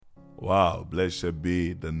Wow, blessed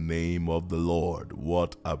be the name of the Lord.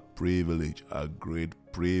 What a privilege, a great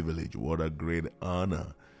privilege, what a great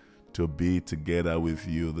honor to be together with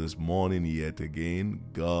you this morning yet again.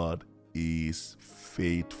 God is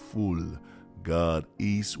faithful. God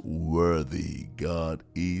is worthy. God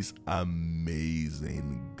is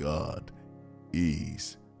amazing. God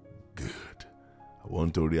is good. I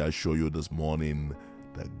want to reassure you this morning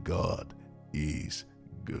that God is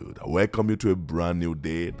good. I welcome you to a brand new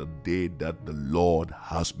day, the day that the Lord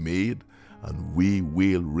has made, and we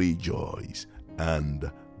will rejoice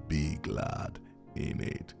and be glad in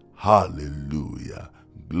it. Hallelujah.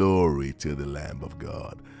 Glory to the Lamb of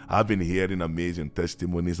God. I've been hearing amazing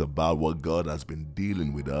testimonies about what God has been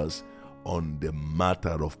dealing with us on the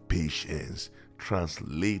matter of patience,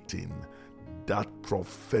 translating that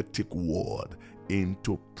prophetic word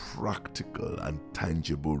into practical and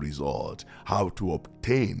tangible results, how to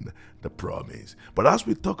obtain the promise. But as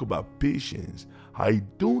we talk about patience, I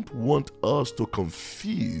don't want us to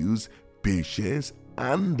confuse patience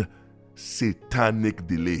and satanic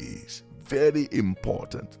delays. Very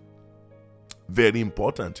important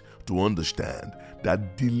to understand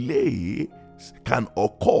that delays can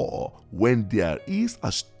occur when there is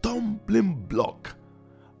a stumbling block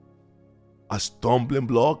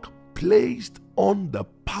placed on the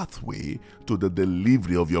pathway to the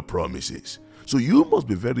delivery of your promises. So you must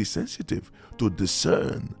be very sensitive to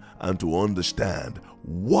discern and to understand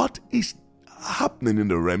what is happening in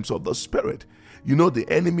the realms of the spirit. You know, the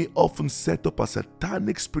enemy often set up a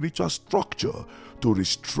satanic spiritual structure to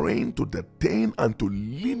restrain, to detain, and to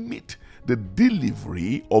limit the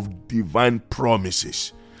delivery of divine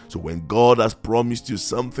promises. So when God has promised you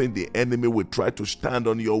something, the enemy will try to stand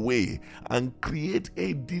on your way and create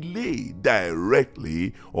a delay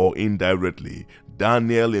directly or indirectly.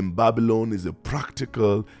 Daniel in Babylon is a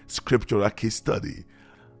practical scriptural case study.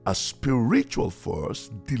 A spiritual force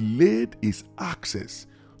delayed his access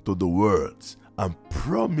to the words and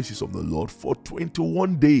promises of the Lord for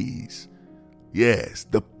 21 days. Yes,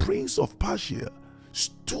 the prince of Persia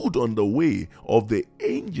stood on the way of the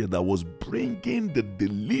angel that was bringing the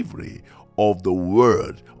delivery of the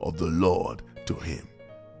word of the Lord to him.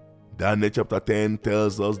 Daniel chapter 10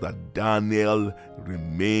 tells us that Daniel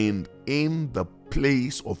remained in the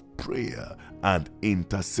place of prayer and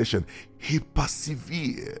intercession. He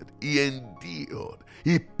persevered, he endured,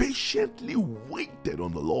 he patiently waited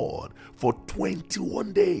on the Lord for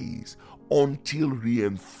 21 days until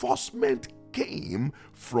reinforcement came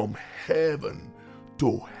from heaven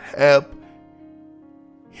to help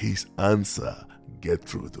his answer get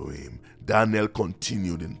through to him. Daniel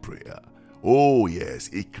continued in prayer. Oh yes,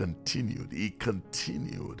 he continued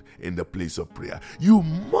in the place of prayer. You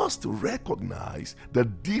must recognize the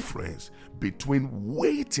difference between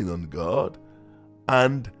waiting on God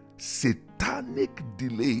and satanic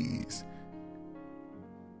delays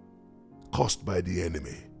caused by the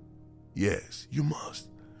enemy. Yes, you must.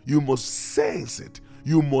 You must sense it.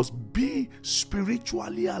 You must be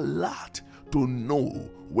spiritually alert to know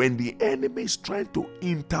when the enemy is trying to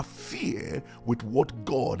interfere with what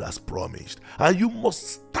God has promised. And you must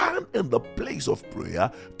stand in the place of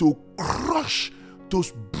prayer to crush, to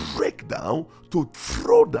break down, to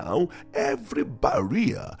throw down every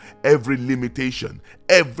barrier, every limitation,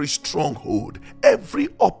 every stronghold, every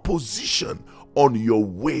opposition on your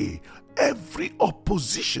way, every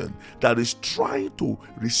opposition that is trying to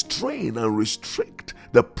restrain and restrict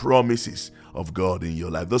the promises of God in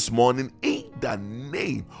your life. This morning, in the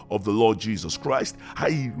name of the Lord Jesus Christ,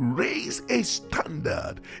 I raise a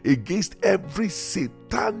standard against every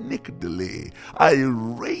satanic delay. I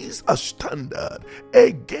raise a standard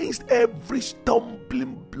against every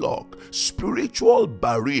stumbling block, spiritual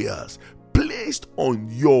barriers placed on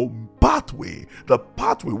your pathway,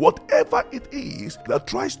 whatever it is that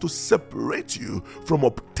tries to separate you from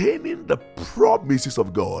obtaining the promises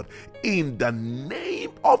of God. In the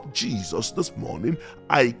name of Jesus this morning,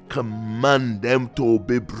 I command them to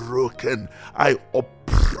be broken. I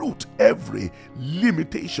uproot every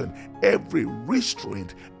limitation, every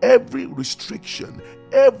restraint, every restriction,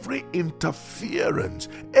 every interference,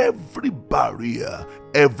 every barrier,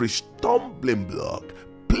 every stumbling block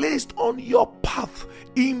placed on your path.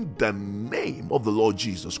 In the name of the Lord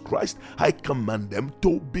Jesus Christ, I command them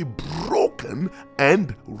to be broken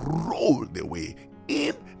and rolled away.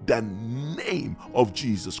 In the name of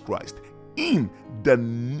Jesus Christ. In the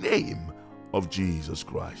name of Jesus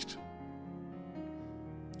Christ.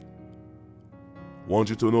 I want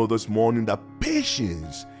you to know this morning that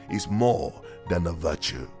patience is more than a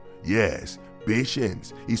virtue. Yes,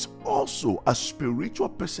 patience is also a spiritual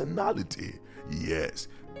personality. Yes,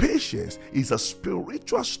 Patience is a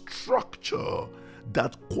spiritual structure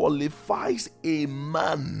that qualifies a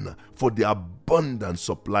man for the abundant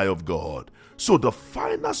supply of God. So the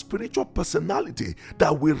final spiritual personality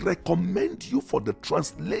that will recommend you for the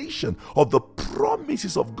translation of the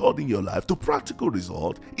promises of God in your life to practical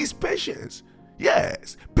result is patience.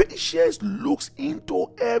 Yes, patience looks into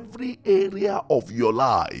every area of your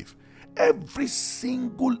life, every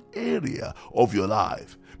single area of your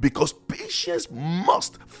life, because patience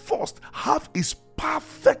must first have its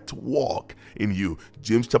perfect work in you.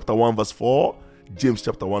 James chapter 1 verse 4,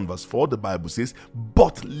 the Bible says,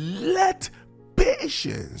 but let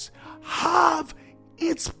patience have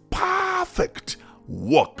its perfect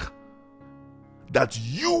work, that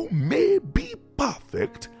you may be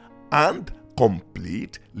perfect and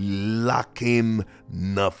complete, lacking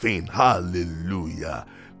nothing. Hallelujah.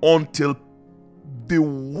 Until the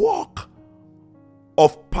work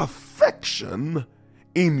of perfection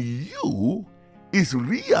in you is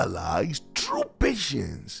realized through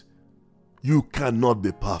patience. You cannot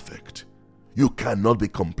be perfect. You cannot be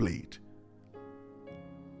complete.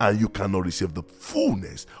 And you cannot receive the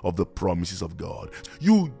fullness of the promises of God.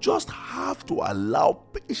 You just have to allow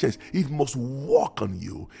patience. It must work on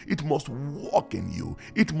you. It must work in you.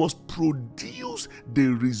 It must produce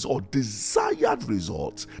the desired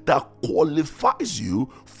results that qualifies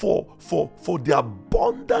you for the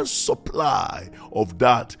abundant supply of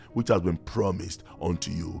that which has been promised unto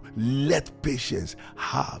you. Let patience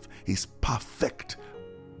have his perfect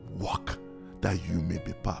work, that you may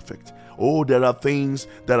be perfect. Oh, there are things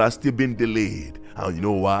that are still being delayed. And you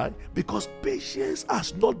know why? Because patience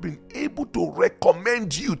has not been able to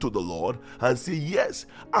recommend you to the Lord and say, yes,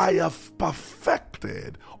 I have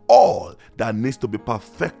perfected all that needs to be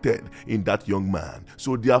perfected in that young man.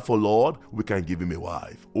 So therefore, Lord, we can give him a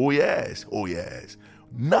wife. Oh yes, oh yes.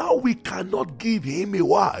 Now we cannot give him a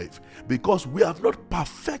wife because we have not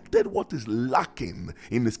perfected what is lacking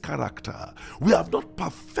in his character. We have not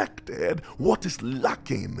perfected what is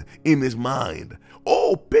lacking in his mind.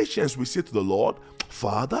 Oh, patience, we say to the Lord,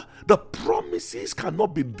 Father, the promises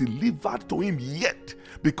cannot be delivered to him yet,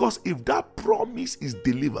 because if that promise is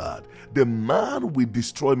delivered, the man will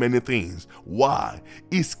destroy many things. Why?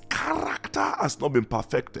 His character has not been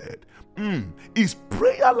perfected. His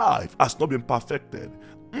prayer life has not been perfected.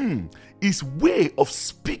 His way of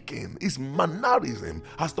speaking, his mannerism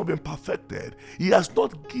has not been perfected. He has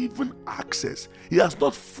not given access. He has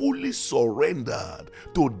not fully surrendered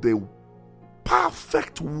to the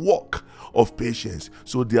perfect work of patience.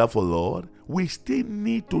 So therefore, Lord, we still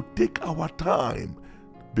need to take our time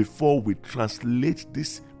before we translate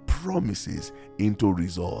these promises into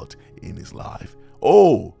result in his life.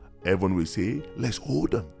 Oh, heaven will say, let's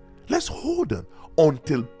hold them. Let's hold them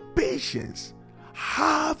until patience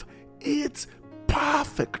have its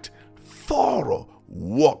perfect, thorough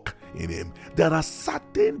work in him. There are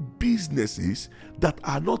certain businesses that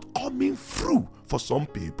are not coming through for some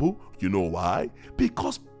people. You know why?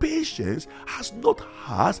 Because patience has not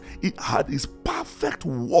had its perfect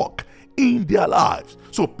work in their lives.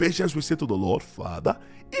 So patience will say to the Lord, Father,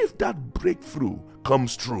 if that breakthrough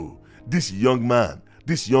comes through, this young man,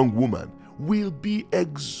 this young woman will be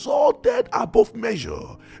exalted above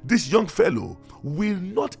measure. This young fellow will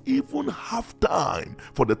not even have time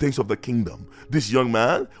for the things of the kingdom. This young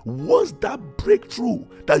man, once that breakthrough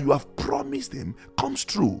that you have promised him comes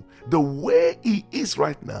true, the way he is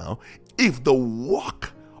right now, if the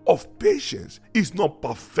work of patience is not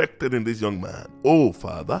perfected in this young man, oh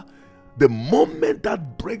Father, the moment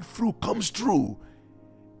that breakthrough comes true,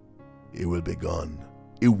 it will be gone.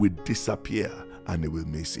 It will disappear and it will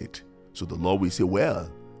miss it. So the Lord will say,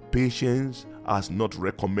 well, patience has not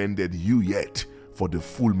recommended you yet for the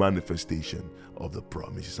full manifestation of the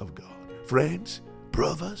promises of God. Friends,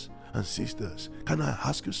 brothers, and sisters, can I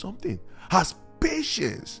ask you something? Has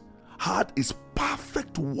patience had its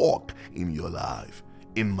perfect work in your life,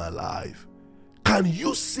 in my life? Can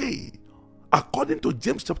you say, according to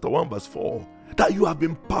James chapter 1 verse 4, that you have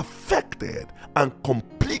been perfected and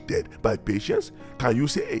completed by patience? Can you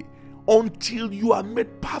say, until you are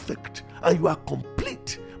made perfect and you are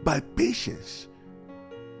complete by patience,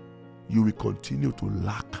 you will continue to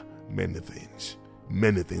lack many things.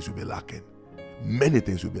 Many things will be lacking. Many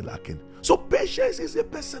things will be lacking. So patience is a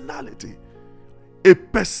personality of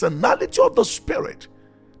the Spirit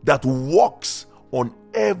that works on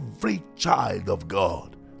every child of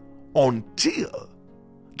God until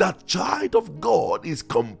that child of God is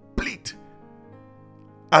complete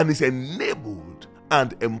and is enabled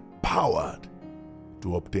and empowered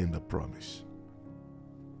to obtain the promise.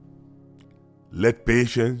 Let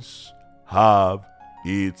patience have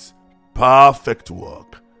its perfect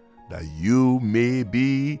work, that you may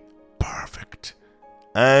be perfect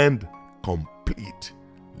and complete,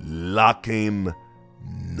 lacking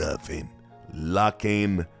nothing.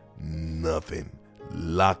 Lacking nothing.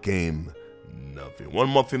 Lacking nothing. One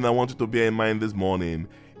more thing I want you to bear in mind this morning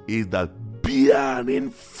is that bearing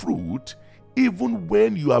fruit, even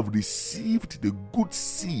when you have received the good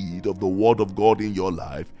seed of the word of God in your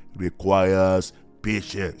life, requires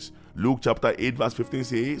patience. Luke chapter 8 verse 15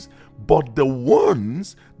 says, "But the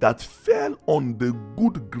ones that fell on the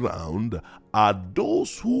good ground are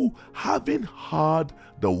those who, having heard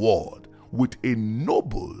the word with a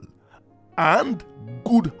noble and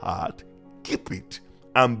good heart, keep it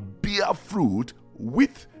and bear fruit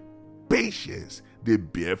with patience." They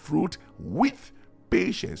bear fruit with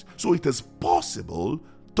patience. So it is possible,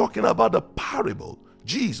 talking about the parable,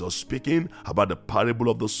 Jesus speaking about the parable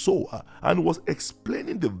of the sower, and was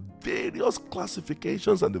explaining the various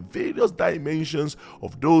classifications and the various dimensions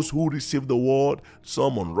of those who receive the word,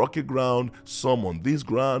 some on rocky ground, some on this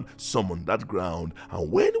ground, some on that ground.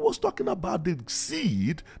 And when he was talking about the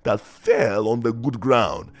seed that fell on the good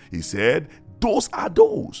ground, he said, those are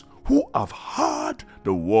those who have heard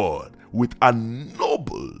the word with a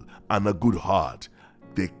noble and a good heart.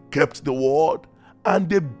 They kept the word and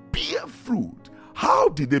they bear fruit. How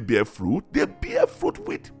did they bear fruit? They bear fruit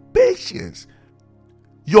with patience.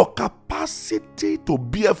 Your capacity to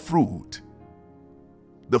bear fruit,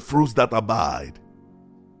 the fruits that abide,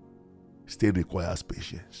 still requires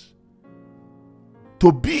patience.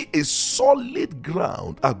 To be a solid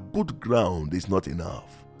ground, a good ground, is not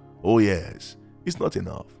enough. Oh yes, it's not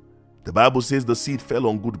enough. The Bible says the seed fell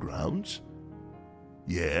on good grounds.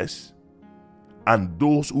 Yes. And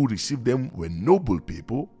those who received them were noble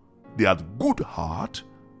people. They had good heart.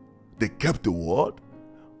 They kept the word.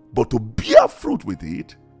 But to bear fruit with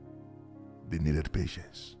it, they needed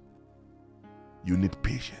patience. You need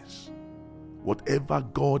patience. Whatever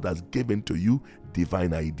God has given to you,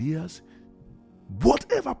 divine ideas,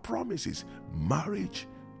 whatever promises, marriage,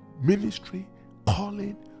 ministry,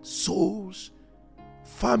 calling, souls,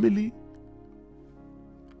 family,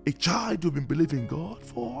 a child you've been believing God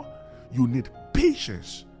for, you need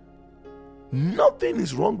patience. Nothing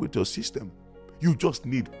is wrong with your system. You just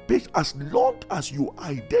need patience. As long as you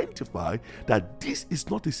identify that this is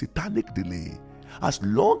not a satanic delay, as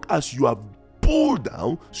long as you have pulled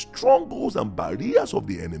down strongholds and barriers of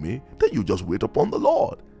the enemy, then you just wait upon the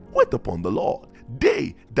Lord. Wait upon the Lord.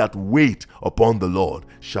 They that wait upon the Lord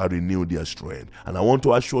shall renew their strength. And I want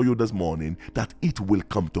to assure you this morning that it will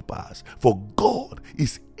come to pass. For God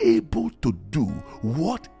is able to do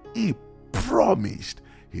what He promised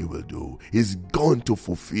He will do. He's going to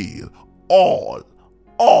fulfill all,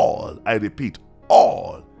 I repeat,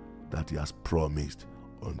 all that He has promised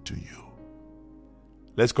unto you.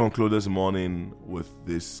 Let's conclude this morning with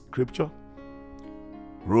this scripture.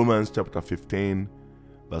 Romans chapter 15,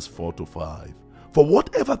 verse 4-5. For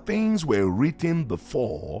whatever things were written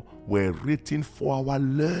before were written for our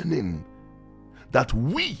learning, that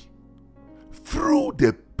we, through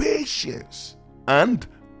the patience and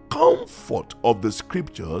comfort of the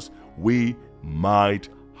scriptures, we might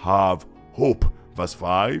have hope. Verse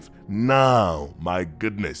 5. Now, my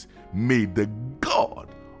goodness, may the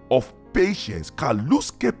God of patience,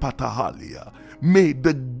 Kaluske Patahalia, may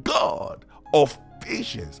the God of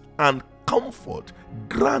patience and comfort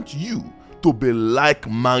grant you to be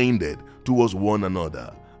like-minded towards one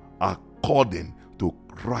another, according to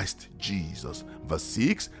Christ Jesus. Verse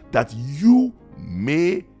 6, that you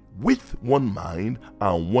may with one mind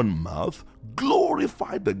and one mouth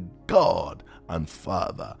glorify the God and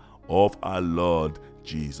Father of our Lord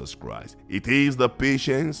Jesus Christ. It is the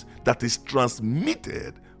patience that is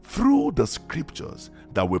transmitted through the scriptures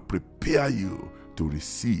that will prepare you to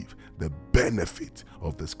receive the benefit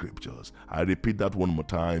of the scriptures. I repeat that one more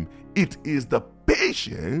time. It is the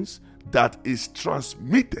patience that is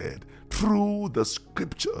transmitted through the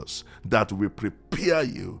scriptures that will prepare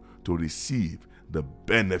you to receive the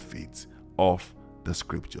benefits of the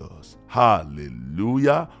scriptures.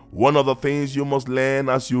 Hallelujah. One of the things you must learn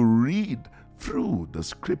as you read through the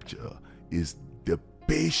scripture is the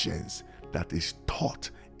patience that is taught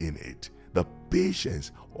in it. The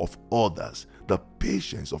patience of others, the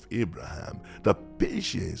patience of Abraham, the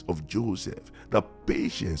patience of Joseph, the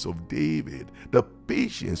patience of David, the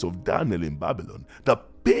patience of Daniel in Babylon, the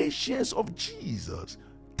patience of Jesus,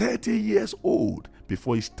 30 years old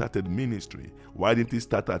before he started ministry. Why didn't he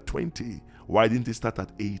start at 20? Why didn't he start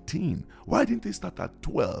at 18? Why didn't he start at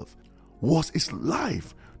 12? Was his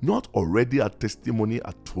life not already a testimony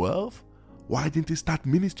at 12? Why didn't he start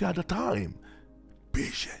ministry at the time?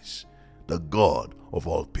 Patience. the God of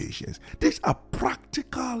all patience. These are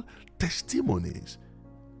practical testimonies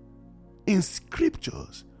in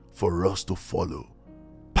scriptures for us to follow,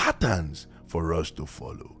 patterns for us to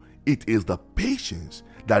follow. It is the patience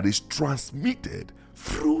that is transmitted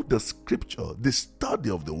through the scripture, the study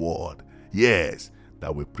of the word, yes,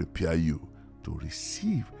 that will prepare you to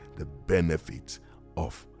receive the benefits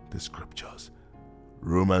of the scriptures.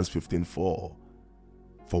 Romans 15:4.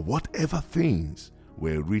 For whatever things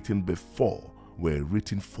were written before were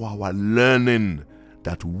written for our learning,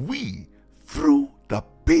 that we, through the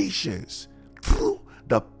patience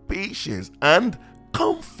and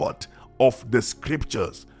comfort of the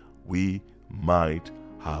scriptures, we might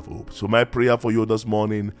have hope. So my prayer for you this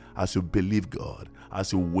morning, as you believe God,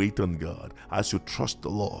 as you wait on God, as you trust the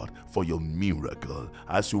Lord for your miracle,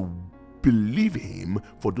 as you believe Him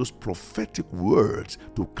for those prophetic words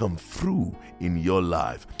to come through in your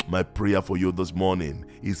life, my prayer for you this morning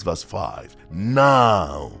is verse 5.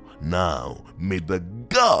 Now, may the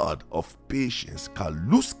God of patience,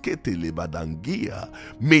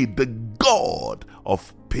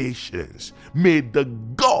 may the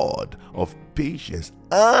God of patience,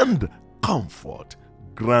 and comfort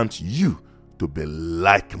grant you to be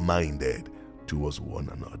like-minded towards one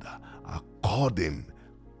another, according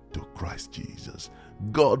to Christ Jesus.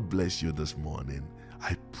 God bless you this morning.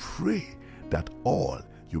 I pray that all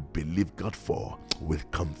you believe God for will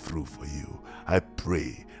come through for you. I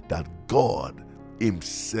pray that God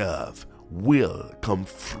Himself will come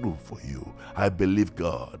through for you. I believe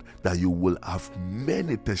God that you will have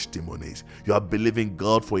many testimonies. You are believing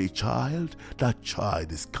God for a child, that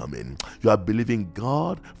child is coming. You are believing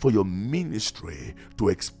God for your ministry to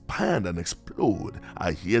expand and explode.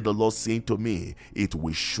 I hear the Lord saying to me, it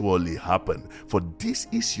will surely happen. For this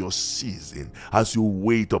is your season as you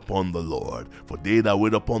wait upon the Lord. For they that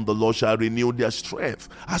wait upon the Lord shall renew their strength.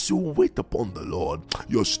 As you wait upon the Lord,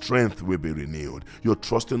 your strength will be renewed. Your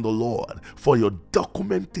trust in the Lord for your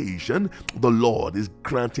documentation, the Lord is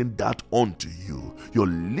granting that unto you. Your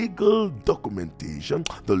legal documentation,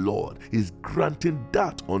 the Lord is granting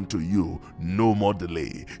that unto you. No more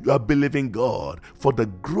delay. You are believing God for the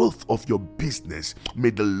growth of your business.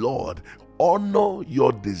 May the Lord honor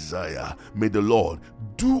your desire. May the Lord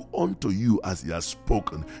do unto you as He has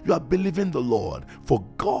spoken. You are believing the Lord for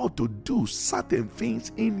God to do certain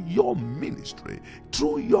things in your ministry,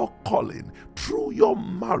 through your calling, through your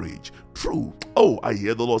marriage, I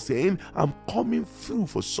hear the Lord saying, I'm coming through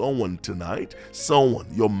for someone tonight. Someone,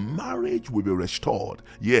 your marriage will be restored.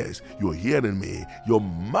 Yes, you're hearing me. Your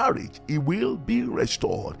marriage, it will be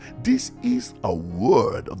restored. This is a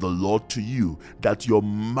word of the Lord to you, that your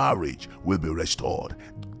marriage will be restored.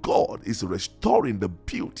 God is restoring the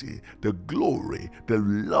beauty, the glory, the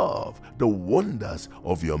love, the wonders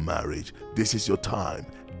of your marriage. This is your time.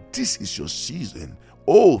 This is your season.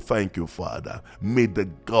 Oh, thank you, Father. May the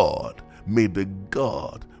God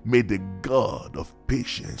of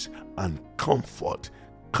patience and comfort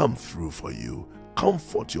come through for you.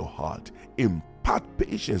 Comfort your heart, impart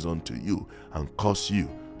patience unto you, and cause you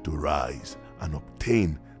to rise and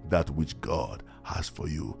obtain that which God has for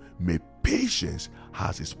you. May patience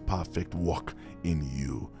have its perfect work in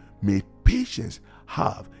you. May patience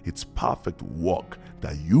have its perfect work,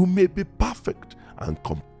 that you may be perfect and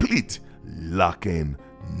complete, lacking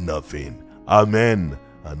nothing. Amen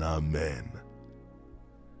and amen.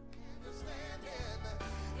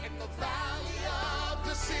 In the valley of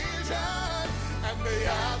decision, and the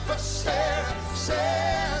adversary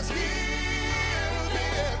says he'll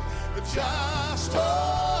win. Just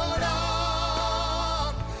hold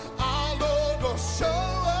on. Our Lord will show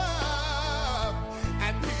up,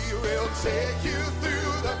 and He will take you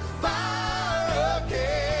through the fire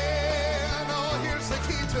again. Oh, here's the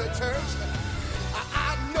key to it, church.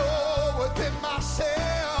 I know within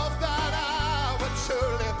myself that I would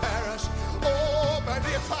surely perish. Oh, but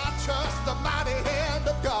if I trust the mighty hand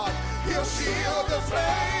of God, He'll shield the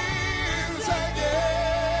flames again.